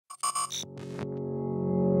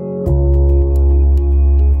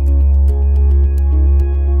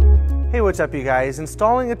what's up, you guys?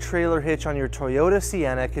 Installing a trailer hitch on your Toyota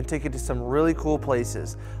Sienna can take you to some really cool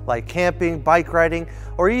places, like camping, bike riding,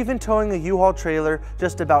 or even towing a U-Haul trailer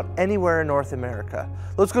just about anywhere in North America.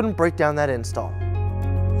 Let's go ahead and break down that install.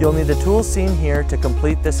 You'll need the tools seen here to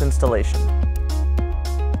complete this installation.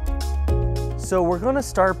 So we're going to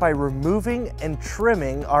start by removing and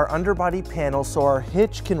trimming our underbody panel so our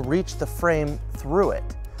hitch can reach the frame through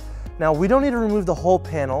it. Now, we don't need to remove the whole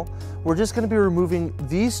panel. We're just going to be removing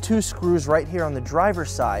these two screws right here on the driver's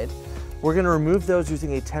side. We're going to remove those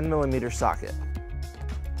using a 10mm socket.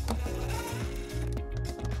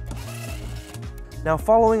 Now,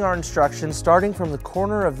 following our instructions, starting from the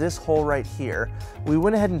corner of this hole right here, we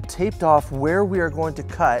went ahead and taped off where we are going to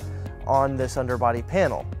cut on this underbody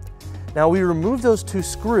panel. Now, we removed those two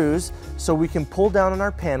screws so we can pull down on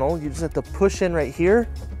our panel. You just have to push in right here,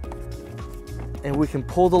 and we can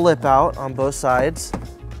pull the lip out on both sides.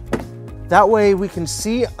 That way we can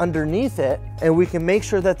see underneath it, and we can make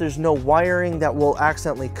sure that there's no wiring that will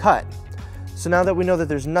accidentally cut. So now that we know that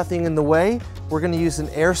there's nothing in the way, we're going to use an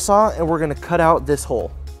air saw and we're going to cut out this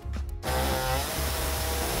hole.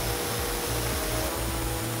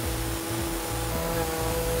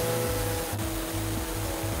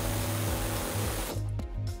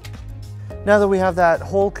 Now that we have that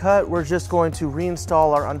hole cut, we're just going to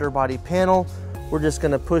reinstall our underbody panel. We're just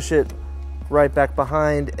going to push it right back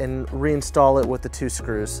behind and reinstall it with the two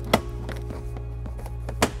screws.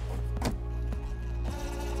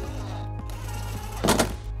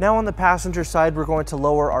 Now on the passenger side, we're going to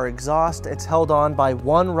lower our exhaust. It's held on by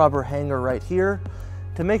one rubber hanger right here.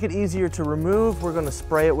 To make it easier to remove, we're going to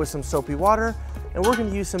spray it with some soapy water, and we're going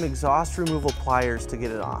to use some exhaust removal pliers to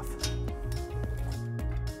get it off.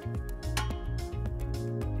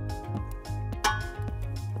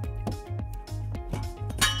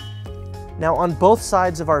 Now, on both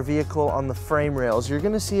sides of our vehicle on the frame rails, you're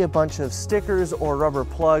going to see a bunch of stickers or rubber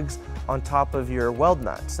plugs on top of your weld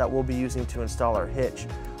nuts that we'll be using to install our hitch.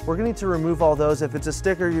 We're going to need to remove all those. If it's a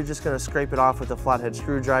sticker, you're just going to scrape it off with a flathead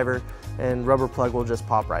screwdriver, and rubber plug will just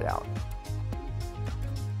pop right out.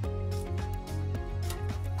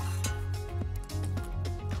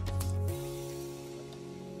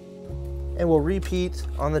 And we'll repeat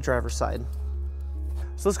on the driver's side.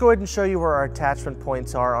 So let's go ahead and show you where our attachment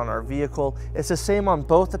points are on our vehicle. It's the same on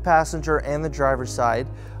both the passenger and the driver's side.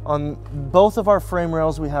 On both of our frame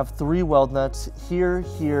rails, we have 3 weld nuts, here,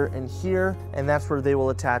 here, and here, and that's where they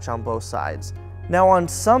will attach on both sides. Now, on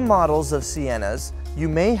some models of Siennas, you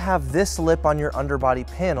may have this lip on your underbody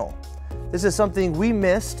panel. This is something we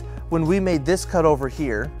missed when we made this cut over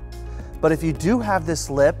here, but if you do have this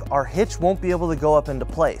lip, our hitch won't be able to go up into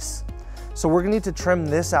place. So we're gonna need to trim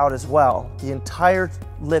this out as well, the entire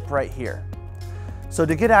lip right here. So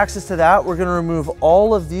to get access to that, we're gonna remove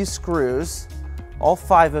all of these screws, all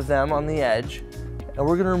 5 of them on the edge, and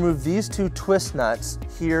we're gonna remove these 2 twist nuts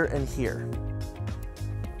here and here.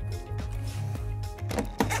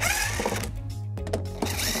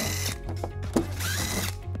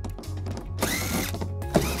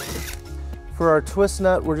 For our twist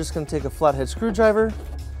nut, we're just gonna take a flathead screwdriver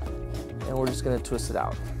and we're just gonna twist it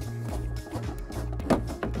out.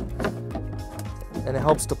 And it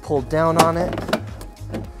helps to pull down on it.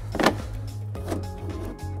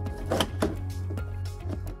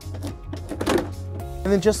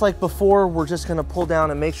 And then just like before, we're just gonna pull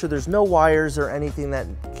down and make sure there's no wires or anything that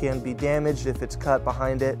can be damaged if it's cut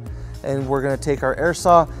behind it. And we're gonna take our air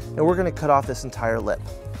saw and we're gonna cut off this entire lip.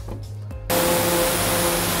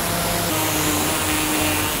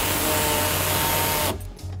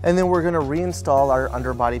 And then we're gonna reinstall our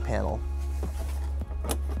underbody panel.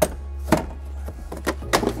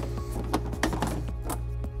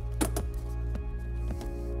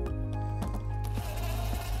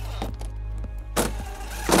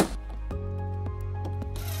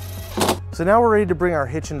 So now we're ready to bring our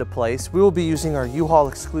hitch into place. We will be using our U-Haul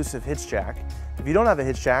exclusive hitch jack. If you don't have a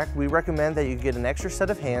hitch jack, we recommend that you get an extra set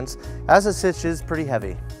of hands, as this hitch is pretty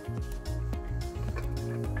heavy.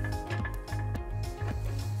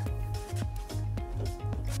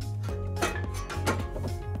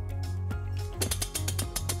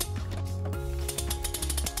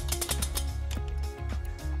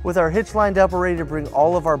 With our hitch lined up, we're ready to bring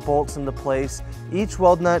all of our bolts into place. Each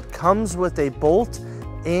weld nut comes with a bolt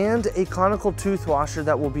and a conical tooth washer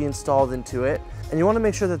that will be installed into it. And you want to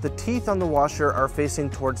make sure that the teeth on the washer are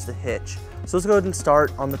facing towards the hitch. So let's go ahead and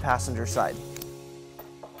start on the passenger side.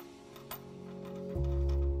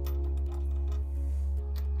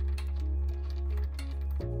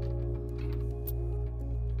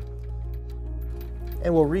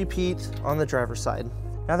 And we'll repeat on the driver's side.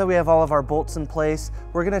 Now that we have all of our bolts in place,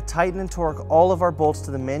 we're going to tighten and torque all of our bolts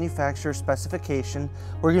to the manufacturer specification.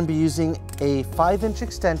 We're going to be using a 5-inch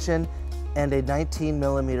extension and a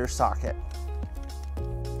 19mm socket.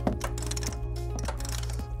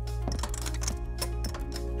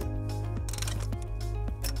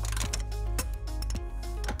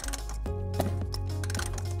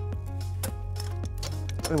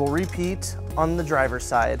 We will repeat on the driver's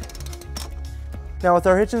side. Now with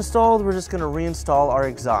our hitch installed, we're just going to reinstall our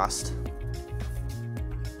exhaust.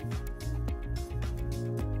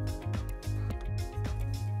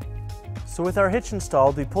 So with our hitch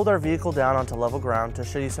installed, we pulled our vehicle down onto level ground to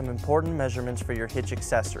show you some important measurements for your hitch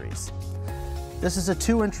accessories. This is a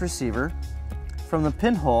 2-inch receiver. From the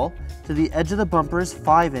pinhole to the edge of the bumper is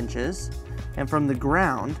 5 inches, and from the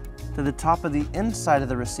ground to the top of the inside of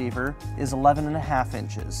the receiver is 11.5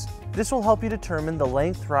 inches. This will help you determine the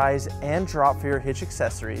length, rise, and drop for your hitch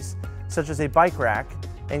accessories, such as a bike rack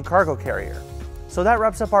and cargo carrier. So that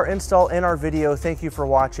wraps up our install and our video. Thank you for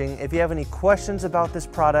watching. If you have any questions about this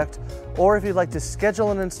product, or if you'd like to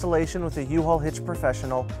schedule an installation with a U-Haul Hitch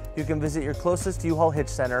professional, you can visit your closest U-Haul Hitch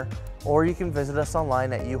Center, or you can visit us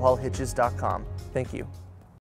online at uhaulhitches.com. Thank you.